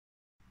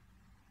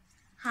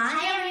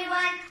Hi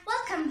everyone,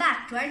 welcome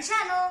back to our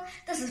channel.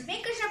 This is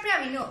me Krishna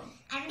Pravino.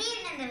 And me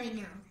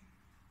Nandavino.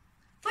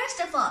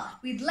 First of all,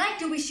 we'd like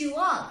to wish you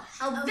all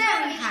a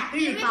very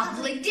happy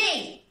Republic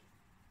Day.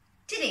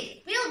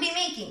 Today, we'll be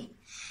making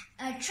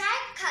a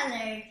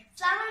tri-colored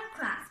flower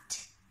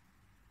craft.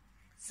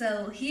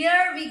 So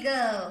here we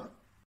go.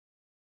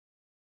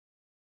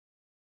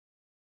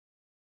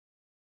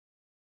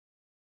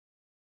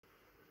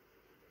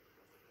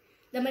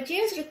 The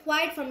materials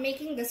required for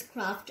making this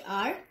craft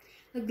are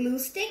a glue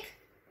stick,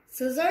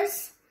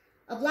 scissors,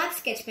 a black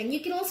sketch pen. You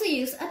can also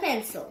use a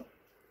pencil.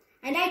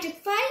 And I took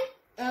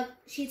 5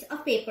 sheets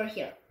of paper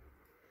here.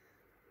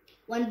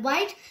 1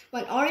 white,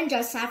 1 orange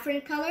or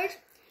saffron colored,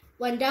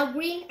 1 dark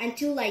green and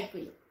 2 light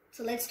green.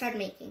 So let's start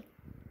making.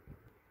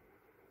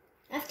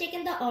 I've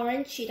taken the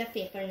orange sheet of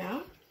paper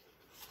now.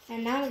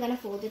 And now I'm going to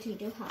fold it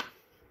into half.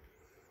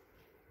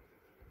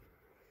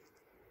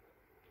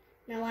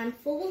 Now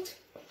unfold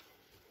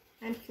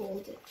and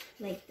fold it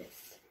like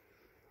this.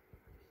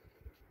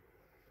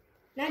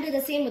 Now do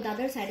the same with the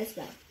other side as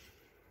well.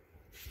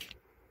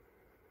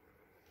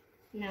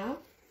 Now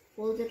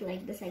fold it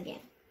like this again.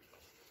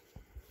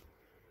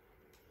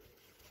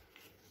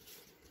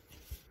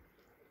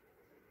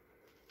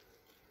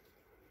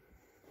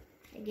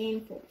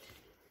 Again fold.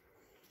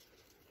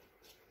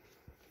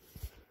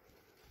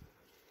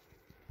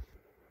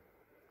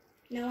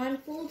 Now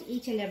unfold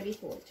each and every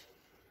fold.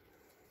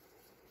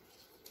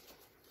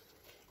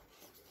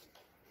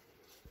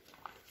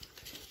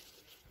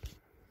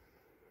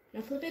 Now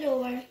flip it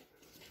over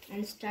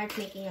and start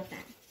making a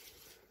fan.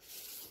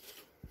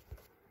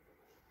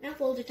 Now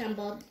fold it on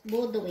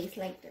both the ways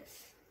like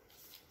this.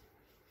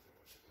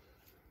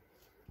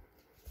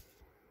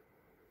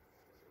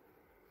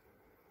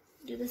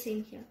 Do the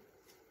same here.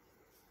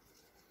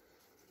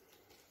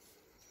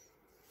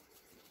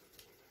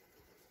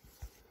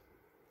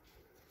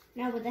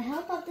 Now with the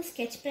help of the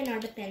sketch pen or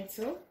the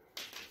pencil,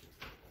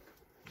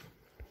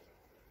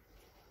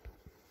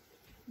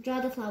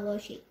 draw the flower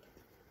shape.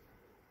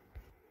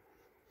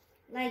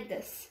 Like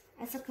this,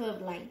 as a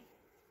curved line.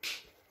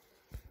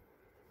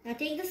 Now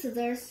take the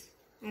scissors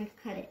and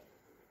cut it.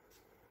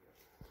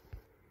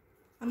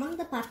 Among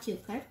the part you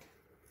cut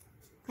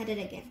it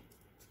again.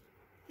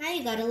 Now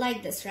you got it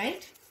like this,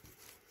 right?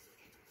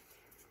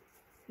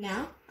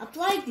 Now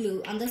apply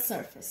glue on the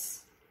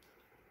surface.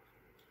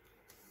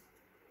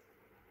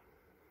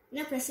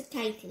 Now press it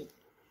tightly.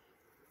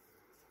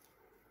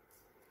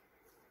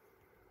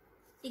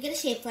 You get a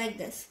shape like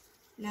this.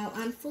 Now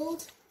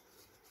unfold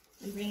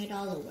and bring it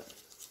all over.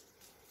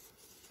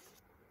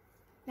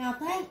 Now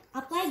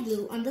apply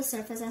glue on the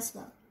surface as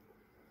well.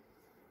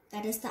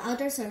 That is the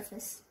outer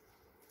surface.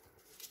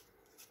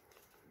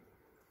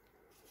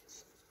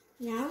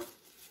 Now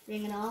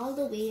bring it all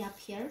the way up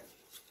here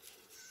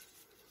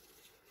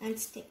and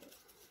stick it.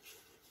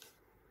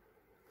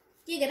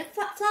 You get a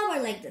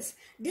flower like this.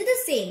 Do the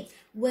same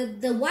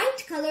with the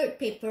white colored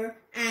paper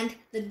and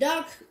the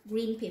dark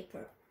green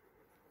paper.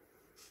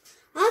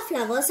 Our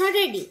flowers are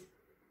ready.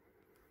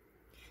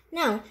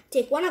 Now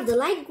take one of the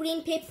light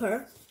green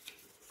paper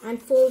and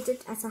fold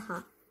it as a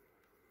half.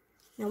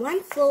 Now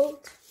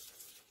unfold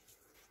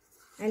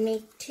and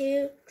make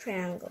 2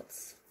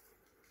 triangles.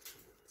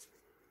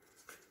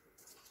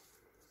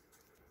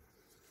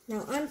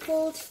 Now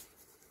unfold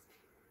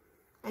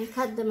and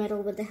cut the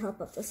middle with the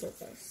help of the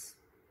scissors.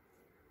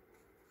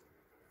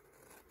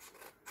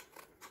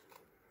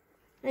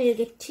 Now you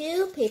get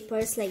 2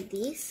 papers like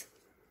these.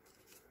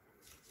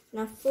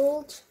 Now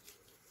fold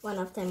one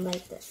of them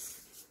like this.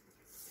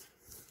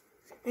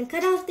 And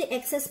cut off the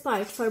excess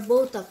part for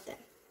both of them.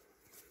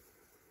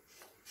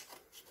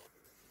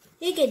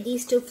 You get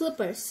these 2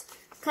 flippers.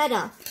 Cut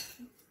off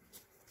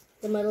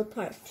the middle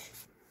part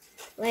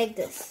like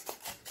this,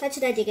 such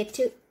that you get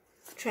 2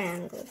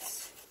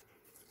 triangles.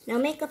 Now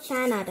make a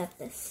fan out of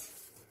this.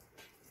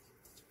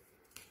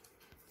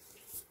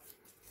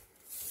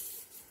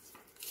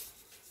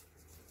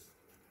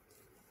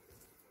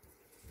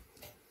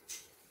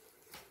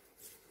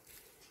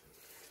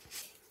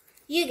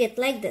 You get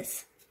like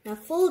this. Now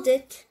fold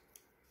it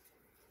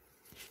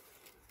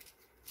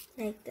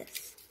like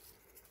this.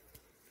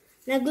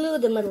 Now glue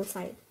the middle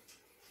side.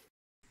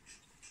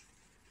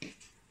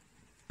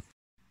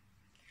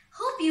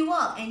 Hope you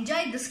all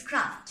enjoyed this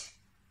craft.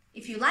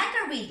 If you like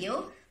our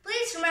video,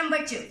 please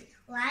remember to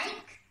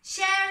Like,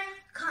 share,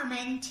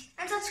 comment,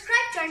 and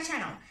subscribe to our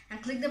channel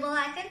and click the bell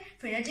icon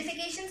for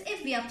notifications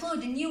if we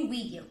upload a new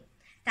video.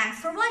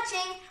 Thanks for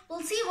watching.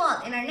 We'll see you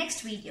all in our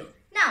next video.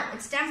 Now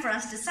it's time for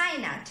us to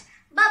sign out.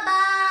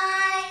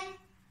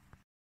 Bye-bye!